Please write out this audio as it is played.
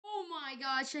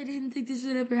gosh, I didn't think this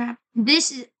would ever happen.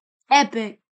 This is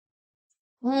epic.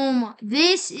 Oh my,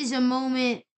 this is a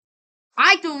moment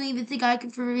I don't even think I can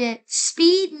forget.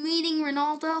 Speed meeting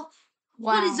Ronaldo. Wow.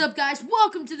 What is up, guys?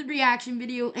 Welcome to the reaction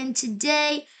video. And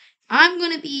today, I'm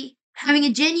going to be having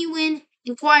a genuine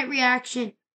and quiet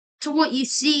reaction to what you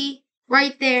see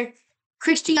right there.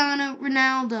 Cristiano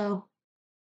Ronaldo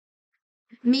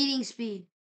meeting Speed.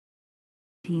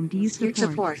 Team, do you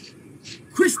support?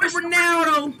 Cristiano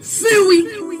Ronaldo, Suey.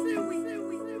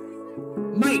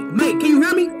 Mate, can you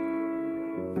hear me?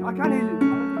 I can't hear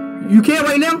you. You can't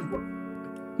right now?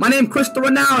 My name Cristiano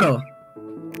Ronaldo.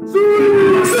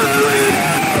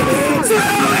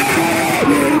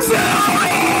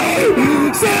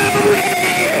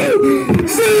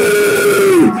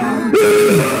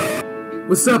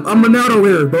 What's up? I'm Ronaldo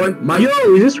here, boy. Mike. Yo,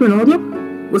 is this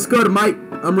Ronaldo? What's good, Mike?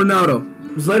 I'm Ronaldo.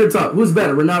 Let's let it talk. Who's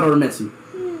better, Ronaldo or Messi?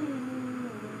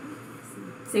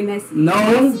 Say Messi. No.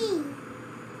 Messi.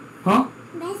 Huh?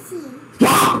 Messi.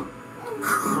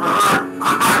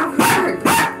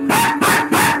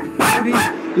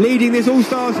 Leading this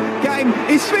All-Stars game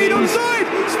is Speed onside.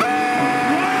 Speed!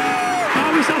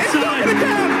 Oh, it's offside.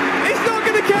 It's not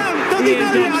going to count. Does he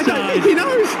know it? I don't think he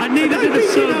knows. I needed the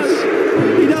subs.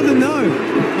 He doesn't know.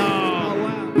 Oh,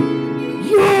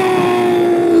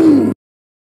 Yo!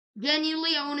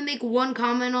 Genuinely, I want to make one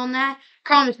comment on that.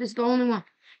 Promise, this is the only one.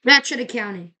 That should have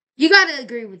counted. You gotta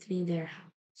agree with me there.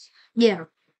 Yeah.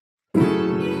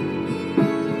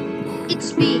 It's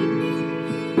Speed.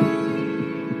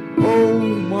 Oh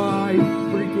my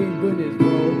freaking goodness,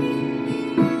 bro.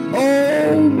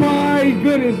 Oh my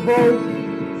goodness, bro.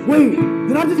 Wait,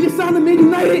 did I just get signed to Man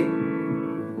United?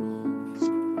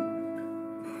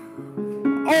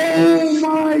 Oh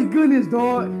my goodness,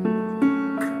 dog.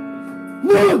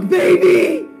 Look,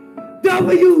 baby!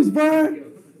 W's, bro.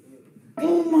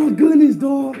 Oh my goodness,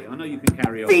 dog. I know you can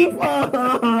carry on.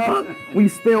 FIFA! We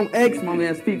spell X, my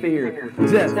man's FIFA here.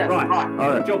 Jeff. Right.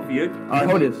 Alright. Job for you. Alright,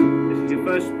 hold this.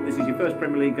 This is your first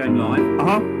Premier League game live.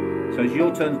 So it's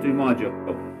your turn to do my job.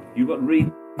 You've got to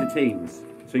read the teams.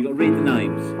 So you've got to read the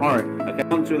names. Alright. Okay,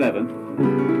 1 to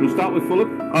 11. We'll start with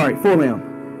Fulham. Alright, Fulham.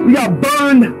 We got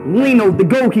Bern Leno, the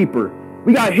goalkeeper.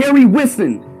 We got Harry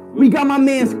Wilson. We got my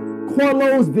man's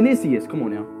Carlos Vinicius. Come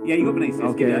on now. Yeah, you got Vinicius.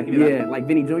 Okay, Give me that. yeah, like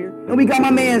Vinny Jr. And we got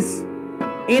my man's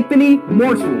Anthony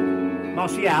Martial.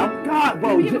 Martial. God,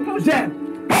 bro, Jeff.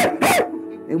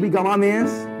 And we got my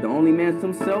man's, the only man's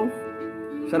himself.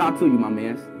 Shout out to you, my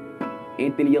man's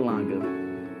Anthony Alanga.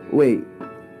 Wait,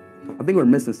 I think we're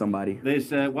missing somebody. There's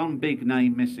one big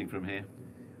name missing from here.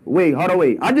 Wait, hold on,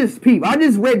 wait. I just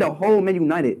read the whole Man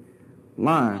United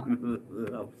line.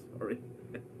 Oh, sorry.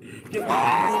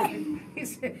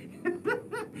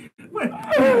 Where's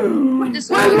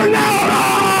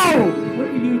Ronaldo? Where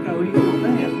do you go? He's not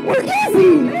there. Where is he,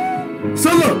 man? So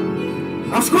look,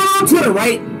 I'm scrolling on Twitter,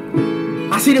 right?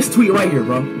 I see this tweet right here,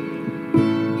 bro.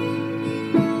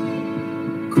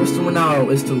 Cristiano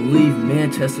Ronaldo is to leave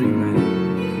Manchester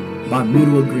United by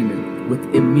mutual agreement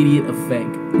with immediate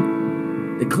effect.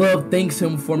 The club thanks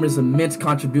him for his immense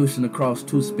contribution across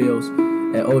 2 spells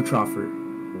at Old Trafford.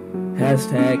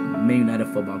 Hashtag Man United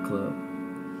Football Club.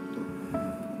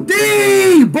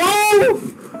 Dang, bro!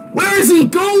 Where is he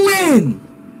going?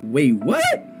 Wait,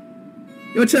 what?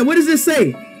 Yo, chat, what does this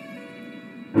say?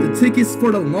 The tickets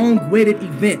for the long-awaited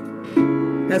event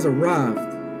has arrived.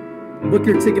 Book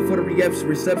your ticket for the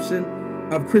reception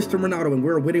of Cristiano Ronaldo, and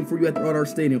we're waiting for you at the Art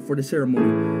Stadium for the ceremony.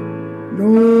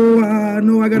 No,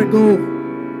 I gotta go.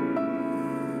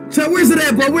 Chat, where's it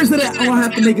at, bro? Where's it at? Oh, I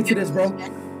have to make it to this, bro.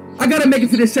 I gotta make it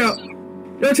to this, chat.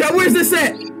 Yo, chat, where's this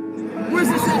at? Where's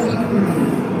this at?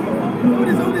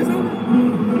 Hold this.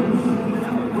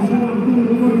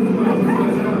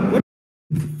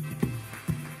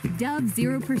 Dove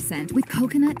 0% with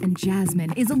coconut and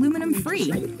jasmine is aluminum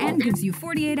free and gives you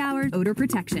 48 hours odor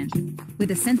protection. With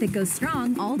a scent that goes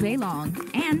strong all day long.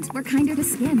 And we're kinder to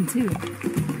skin, too.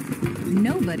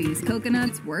 Nobody's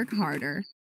coconuts work harder.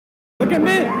 Look at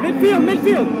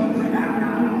midfield.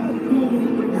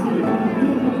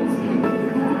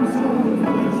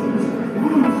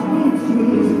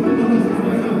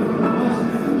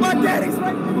 My daddy's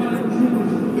right.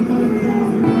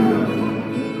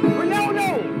 Ronaldo!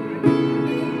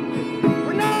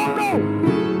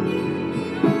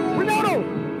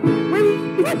 Wait,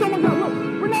 oh my God, look!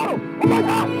 Ronaldo! Oh my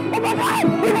God! He just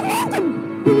waved!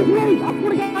 He just waved! I swear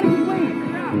to God, he just waved!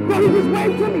 Bro, he just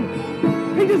waved to me!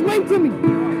 He just waved to me!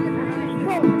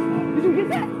 Bro, did you get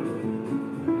that?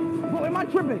 Bro, am I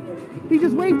tripping? He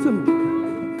just waved to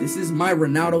me. This is my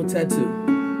Ronaldo tattoo.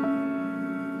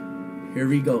 Here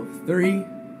we go. 3,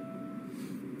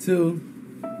 2,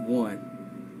 1.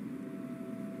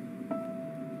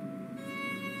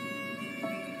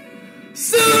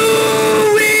 Suey!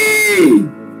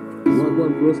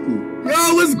 Wagwan broski.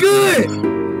 Yo, what's good?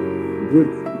 Good.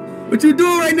 What you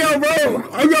doing right now, bro?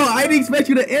 Oh, yo, I didn't expect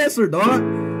you to answer, dog.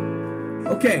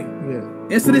 Okay. Yeah.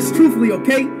 Answer this truthfully,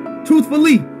 okay?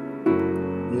 Truthfully.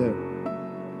 Yeah.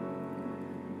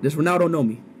 Does Ronaldo know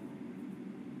me?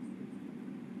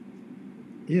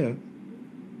 Yeah.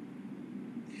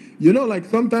 You know, like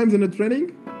sometimes in the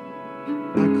training, I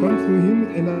come to him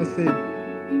and I say,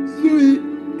 Sui,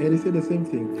 and he said the same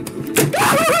thing.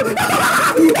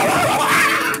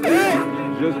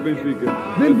 Just Benfica.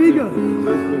 Benfica.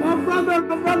 My brother.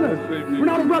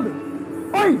 Ronaldo brother.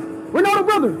 Oi, Ronaldo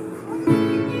brother.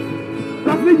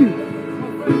 That's me.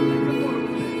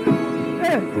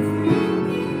 Hey,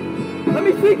 let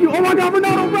me see you. Oh my God,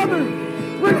 Ronaldo brother.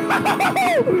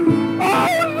 Oh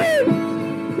shit.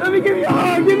 Let me give you a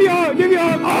hug. Give me a hug.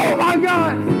 Oh my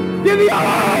God. Give me a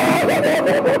hug.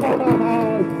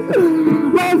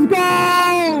 Let's go.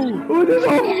 What is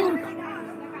it?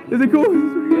 Is it cool?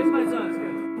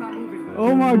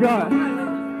 Oh my God.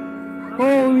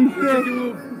 Holy shit.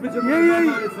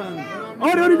 Yeah.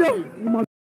 Oh, no. Oh my.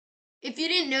 If you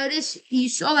didn't notice, you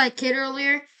saw that kid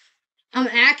earlier.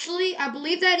 Actually, I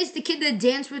believe that is the kid that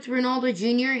danced with Ronaldo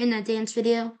Jr. in that dance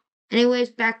video. Anyways,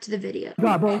 back to the video.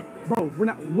 God, bro, we're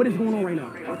not. What is going on right now?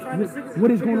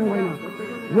 What is going on right now?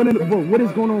 What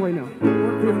is going on right now?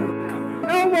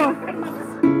 Elma!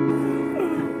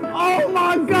 Oh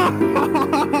my God!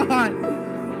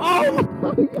 Oh my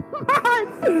God!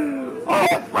 Oh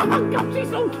my God, she's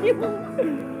so cute!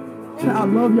 I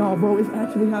love y'all, bro. It's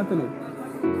actually happening.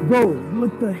 Bro,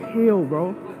 what the hell,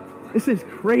 bro? This is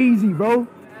crazy, bro.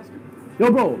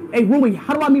 Yo, bro. Hey, Rui,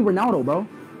 how do I meet Ronaldo, bro?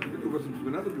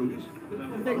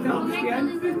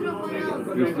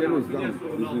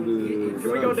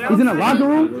 He's in the locker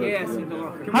room? Yes.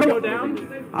 How do we go down?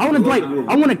 I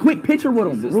want a quick picture with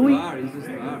him, Rui.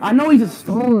 I know he's a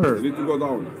star. You need to go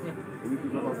down.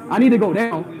 I need to go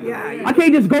down. Yeah. I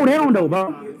can't just go down though,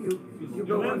 bro. You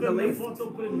go on the list.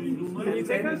 Can you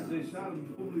take us?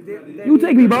 You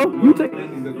take me, bro. You take.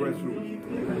 In the dressing room.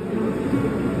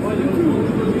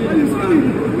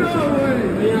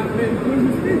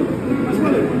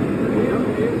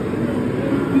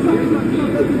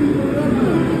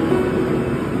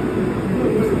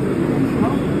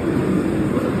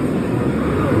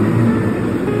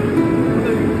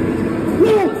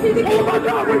 Oh my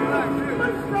God!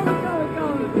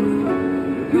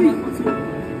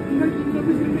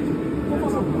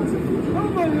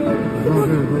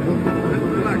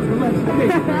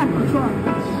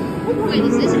 Wait,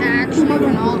 is this actually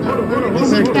Ronaldo?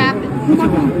 Is it capping?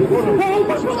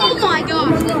 Oh my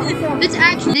gosh!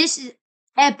 This is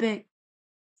epic.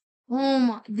 Oh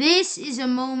my! This is a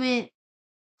moment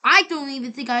I don't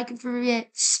even think I can forget.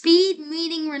 Speed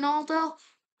meeting Ronaldo.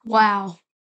 Wow,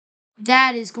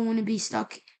 that is going to be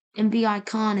stuck and be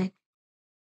iconic.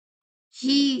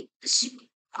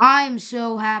 I am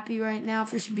so happy right now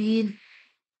for Speed.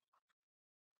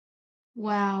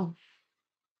 Wow.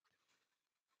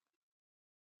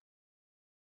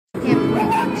 Can't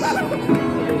believe this.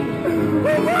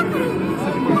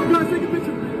 Take a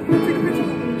picture.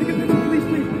 Please.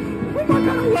 Oh my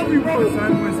God, I love you, bro.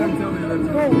 My son tell me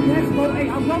that. Bro, yes, bro. Hey,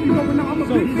 I love you, bro. Ronaldo, I'm a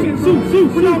big fan. Sue.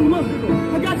 Ronaldo, look.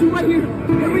 I got you right here.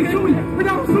 Hey, Sue.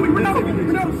 Ronaldo, Sue.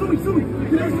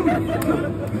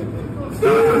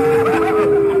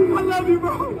 I love you,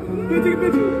 bro. Hey, take a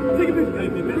picture.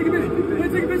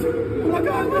 Oh my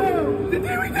God, no. We did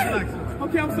it.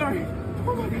 Okay, I'm sorry.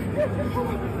 Oh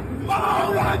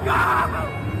my God.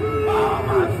 Oh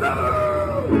my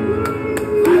God.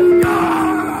 Let's go.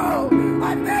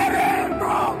 I did it,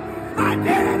 bro. I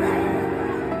did it.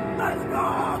 Let's go.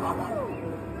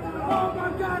 Oh my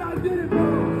God, I did it,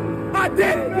 bro. I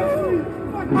did it, dude.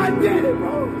 I did it,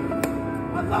 bro.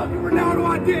 I love you, Ronaldo.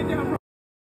 I did that, bro.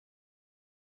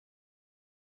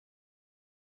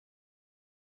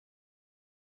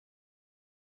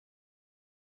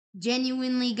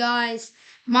 Genuinely, guys,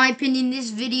 my opinion, this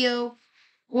video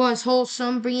was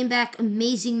wholesome, bringing back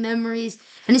amazing memories,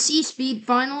 and to see Speed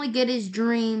finally get his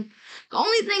dream. The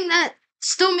only thing that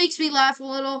still makes me laugh a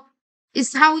little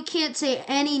is how he can't say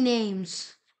any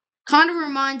names. Kind of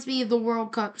reminds me of the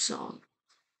World Cup song.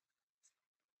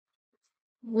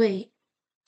 Wait.